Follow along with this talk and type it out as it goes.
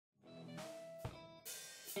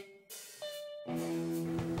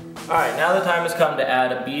Alright, now the time has come to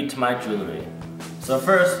add a bead to my jewelry. So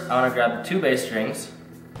first, I want to grab the 2 base strings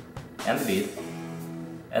and the bead,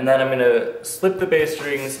 and then I'm going to slip the base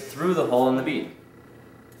strings through the hole in the bead.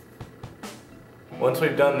 Once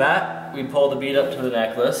we've done that, we pull the bead up to the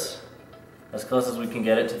necklace, as close as we can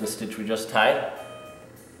get it to the stitch we just tied,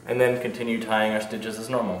 and then continue tying our stitches as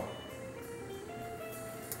normal.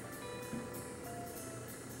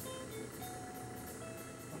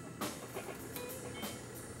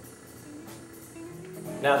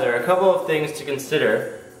 Now there are a couple of things to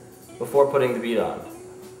consider before putting the bead on.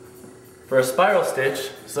 For a spiral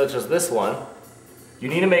stitch, such as this one, you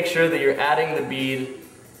need to make sure that you're adding the bead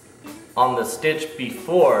on the stitch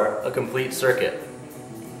before a complete circuit.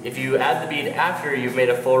 If you add the bead after you've made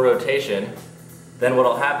a full rotation, then what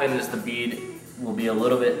will happen is the bead will be a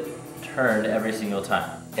little bit turned every single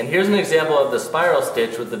time. And here's an example of the spiral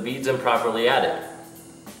stitch with the beads improperly added.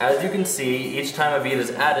 As you can see, each time a bead is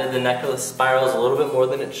added, the necklace spirals a little bit more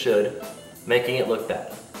than it should, making it look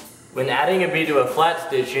bad. When adding a bead to a flat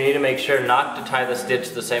stitch, you need to make sure not to tie the stitch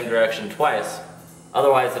the same direction twice,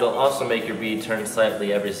 otherwise it'll also make your bead turn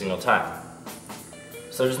slightly every single time.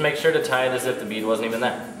 So just make sure to tie it as if the bead wasn't even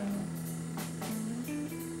there.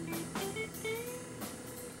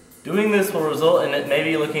 Doing this will result in it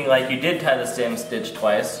maybe looking like you did tie the same stitch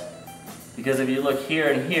twice, because if you look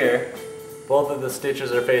here and here, both of the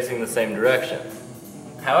stitches are facing the same direction.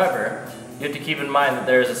 However, you have to keep in mind that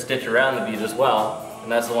there is a stitch around the bead as well,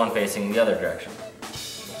 and that's the one facing the other direction.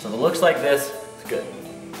 So if it looks like this, it's good.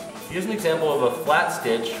 Here's an example of a flat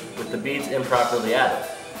stitch with the beads improperly added.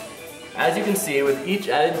 As you can see, with each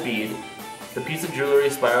added bead, the piece of jewelry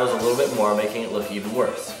spirals a little bit more, making it look even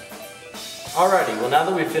worse. Alrighty, well now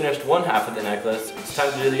that we've finished one half of the necklace, it's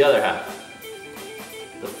time to do the other half.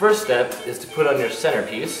 The first step is to put on your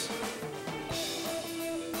centerpiece.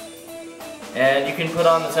 And you can put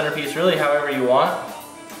on the centerpiece really however you want,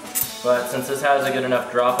 but since this has a good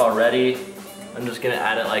enough drop already, I'm just going to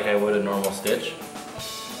add it like I would a normal stitch.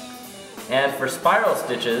 And for spiral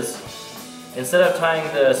stitches, instead of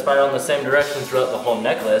tying the spiral in the same direction throughout the whole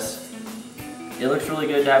necklace, it looks really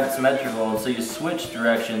good to have it symmetrical, so you switch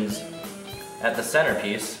directions at the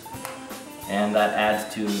centerpiece, and that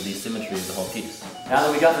adds to the symmetry of the whole piece. Now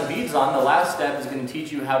that we got the beads on, the last step is going to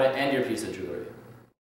teach you how to end your piece of jewelry.